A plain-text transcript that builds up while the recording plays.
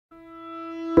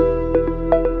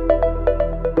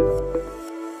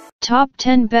Top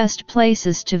 10 Best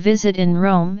Places to Visit in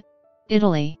Rome,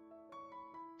 Italy.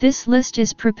 This list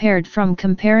is prepared from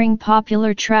comparing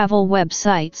popular travel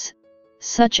websites,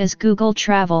 such as Google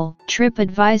Travel,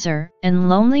 TripAdvisor, and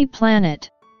Lonely Planet.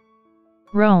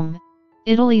 Rome,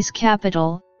 Italy's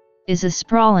capital, is a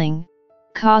sprawling,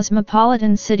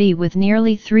 cosmopolitan city with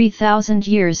nearly 3,000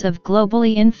 years of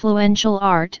globally influential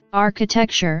art,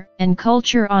 architecture, and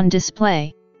culture on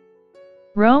display.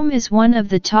 Rome is one of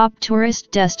the top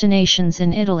tourist destinations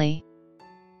in Italy.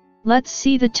 Let's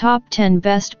see the top 10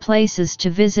 best places to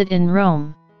visit in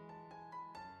Rome.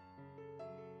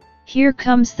 Here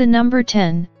comes the number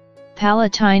 10,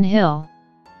 Palatine Hill.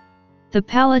 The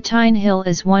Palatine Hill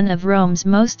is one of Rome's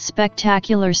most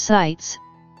spectacular sights,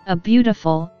 a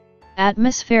beautiful,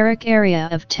 atmospheric area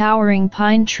of towering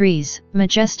pine trees,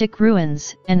 majestic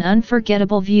ruins, and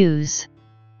unforgettable views.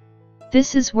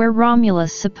 This is where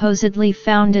Romulus supposedly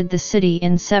founded the city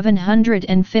in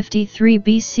 753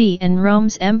 BC and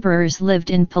Rome's emperors lived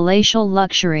in palatial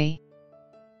luxury.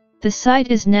 The site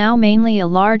is now mainly a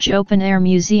large open-air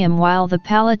museum, while the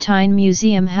Palatine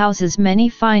Museum houses many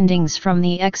findings from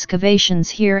the excavations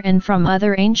here and from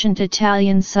other ancient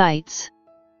Italian sites.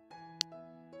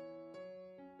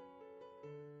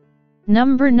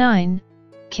 Number 9,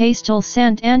 Castel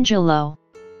Sant'Angelo.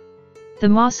 The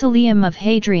Mausoleum of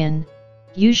Hadrian,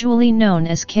 usually known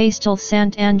as Castel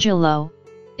Sant'Angelo,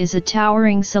 is a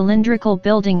towering cylindrical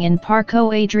building in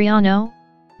Parco Adriano,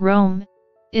 Rome,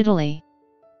 Italy.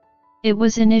 It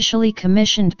was initially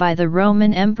commissioned by the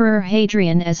Roman Emperor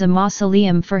Hadrian as a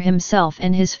mausoleum for himself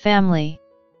and his family.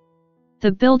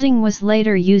 The building was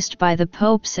later used by the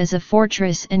popes as a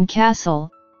fortress and castle,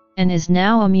 and is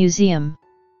now a museum.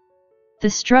 The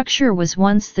structure was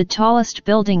once the tallest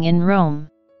building in Rome.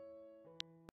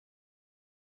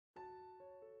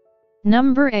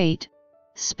 Number 8,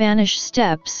 Spanish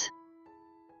Steps.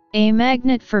 A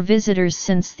magnet for visitors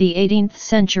since the 18th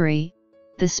century,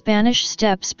 the Spanish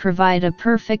Steps provide a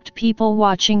perfect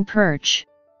people-watching perch.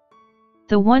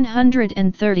 The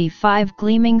 135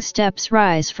 gleaming steps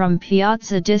rise from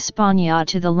Piazza di Spagna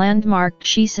to the landmark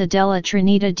Chiesa della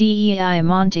Trinità dei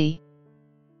Monti.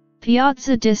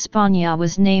 Piazza di Spagna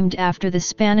was named after the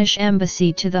Spanish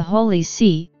embassy to the Holy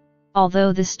See,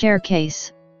 although the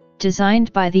staircase,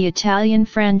 designed by the Italian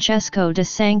Francesco de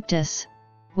Sanctis,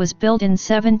 was built in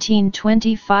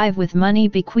 1725 with money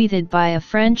bequeathed by a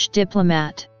French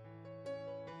diplomat.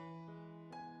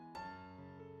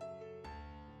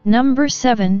 Number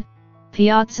 7,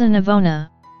 Piazza Navona.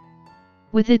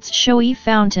 With its showy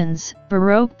fountains,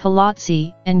 Baroque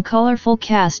palazzi, and colorful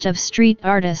cast of street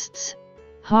artists,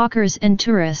 hawkers and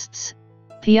tourists,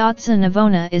 Piazza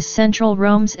Navona is central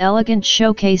Rome's elegant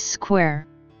showcase square.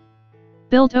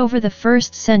 Built over the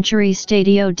 1st century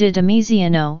Stadio di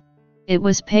Damiziano, it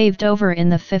was paved over in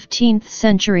the 15th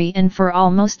century and for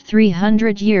almost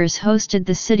 300 years hosted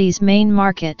the city's main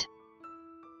market.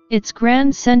 Its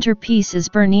grand centerpiece is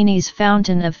Bernini's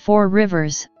Fountain of Four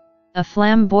Rivers, a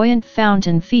flamboyant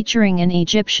fountain featuring an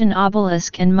Egyptian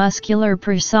obelisk and muscular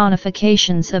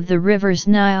personifications of the rivers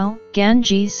Nile,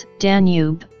 Ganges,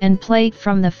 Danube, and Plate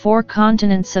from the 4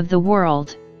 continents of the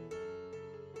world.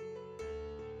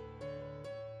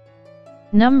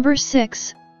 Number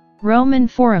 6, Roman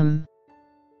Forum.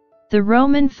 The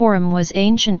Roman Forum was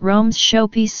ancient Rome's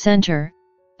showpiece center,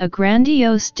 a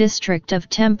grandiose district of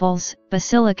temples,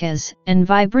 basilicas, and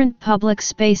vibrant public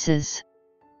spaces.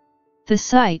 The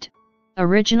site,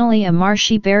 originally a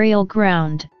marshy burial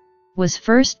ground, was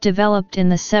first developed in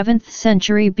the 7th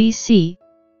century BC,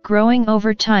 growing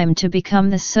over time to become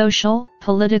the social,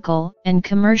 political, and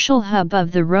commercial hub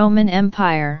of the Roman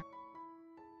Empire.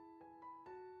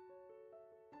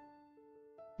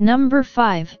 Number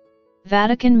 5,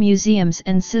 Vatican Museums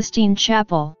and Sistine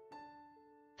Chapel.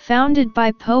 Founded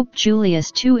by Pope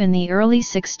Julius II in the early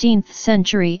 16th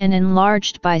century and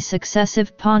enlarged by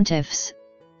successive pontiffs,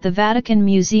 the Vatican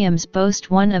Museums boast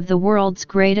one of the world's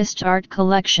greatest art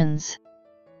collections.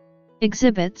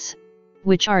 Exhibits,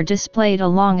 which are displayed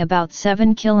along about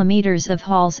 7 kilometers of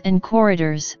halls and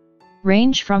corridors,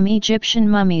 range from Egyptian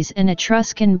mummies and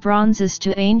Etruscan bronzes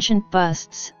to ancient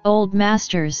busts, old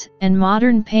masters, and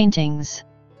modern paintings.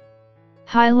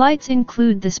 Highlights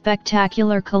include the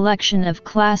spectacular collection of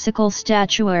classical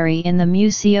statuary in the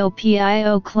Museo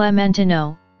Pio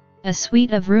Clementino, a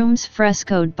suite of rooms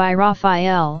frescoed by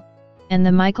Raphael, and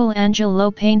the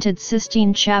Michelangelo painted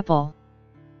Sistine Chapel.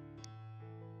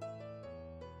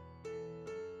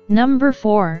 Number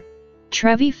 4,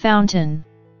 Trevi Fountain.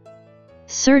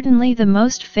 Certainly the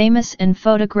most famous and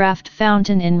photographed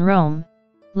fountain in Rome,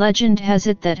 legend has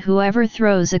it that whoever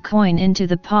throws a coin into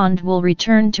the pond will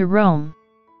return to Rome.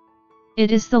 It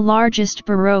is the largest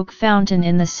Baroque fountain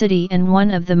in the city and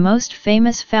one of the most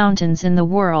famous fountains in the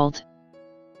world.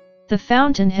 The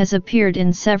fountain has appeared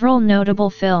in several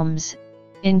notable films,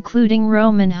 including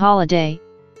Roman Holiday,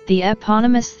 the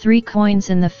eponymous Three Coins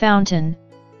in the Fountain,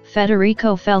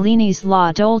 Federico Fellini's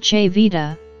La Dolce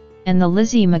Vita, and the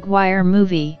Lizzie McGuire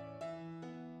movie.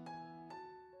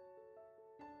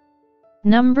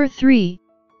 Number 3,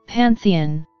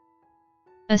 Pantheon.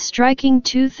 A striking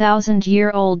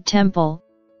 2,000-year-old temple,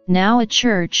 now a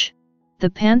church, the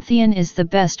Pantheon is the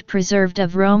best preserved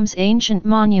of Rome's ancient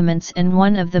monuments and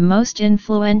one of the most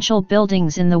influential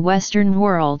buildings in the Western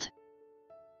world.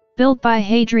 Built by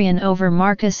Hadrian over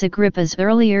Marcus Agrippa's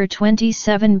earlier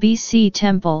 27 BC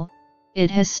temple,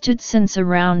 it has stood since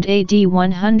around AD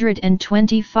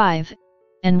 125,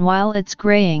 and while its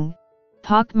graying,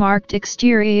 pock-marked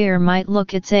exterior might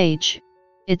look its age,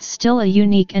 it's still a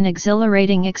unique and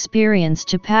exhilarating experience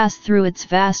to pass through its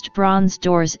vast bronze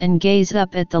doors and gaze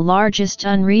up at the largest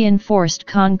unreinforced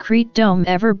concrete dome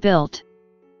ever built.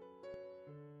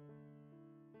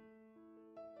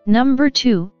 Number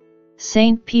 2,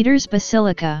 St. Peter's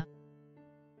Basilica.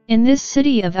 In this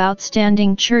city of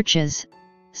outstanding churches,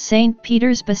 St.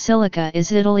 Peter's Basilica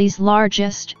is Italy's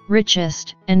largest,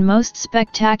 richest, and most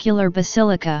spectacular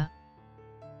basilica.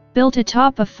 Built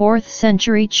atop a 4th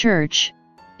century church,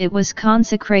 it was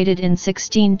consecrated in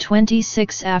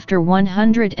 1626 after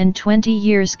 120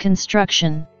 years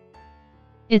construction.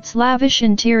 Its lavish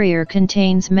interior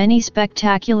contains many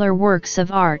spectacular works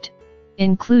of art,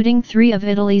 including 3 of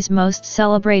Italy's most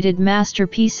celebrated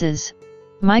masterpieces,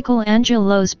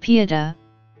 Michelangelo's Pieta,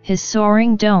 his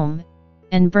soaring dome,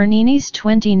 and Bernini's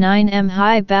 29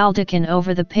 high baldachin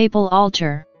over the papal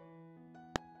altar.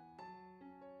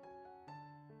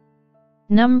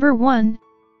 Number 1,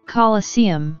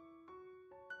 Colosseum.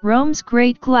 Rome's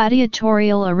great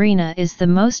gladiatorial arena is the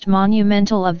most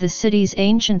monumental of the city's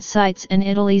ancient sites and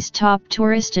Italy's top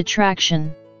tourist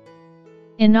attraction.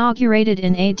 Inaugurated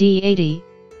in AD 80,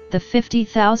 the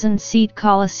 50,000-seat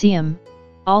Colosseum,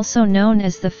 also known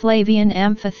as the Flavian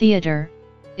Amphitheater,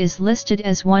 is listed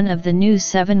as one of the new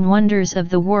 7 wonders of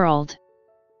the world.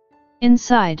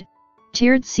 Inside,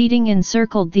 tiered seating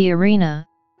encircled the arena,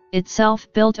 itself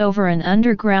built over an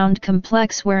underground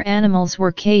complex where animals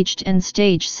were caged and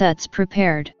stage sets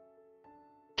prepared.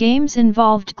 Games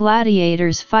involved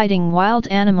gladiators fighting wild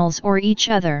animals or each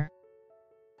other.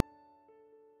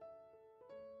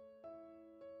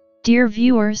 Dear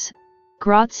viewers,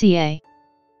 grazie,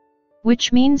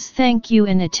 which means thank you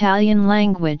in Italian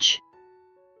language.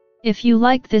 If you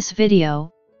like this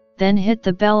video, then hit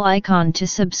the bell icon to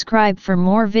subscribe for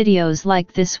more videos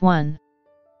like this one.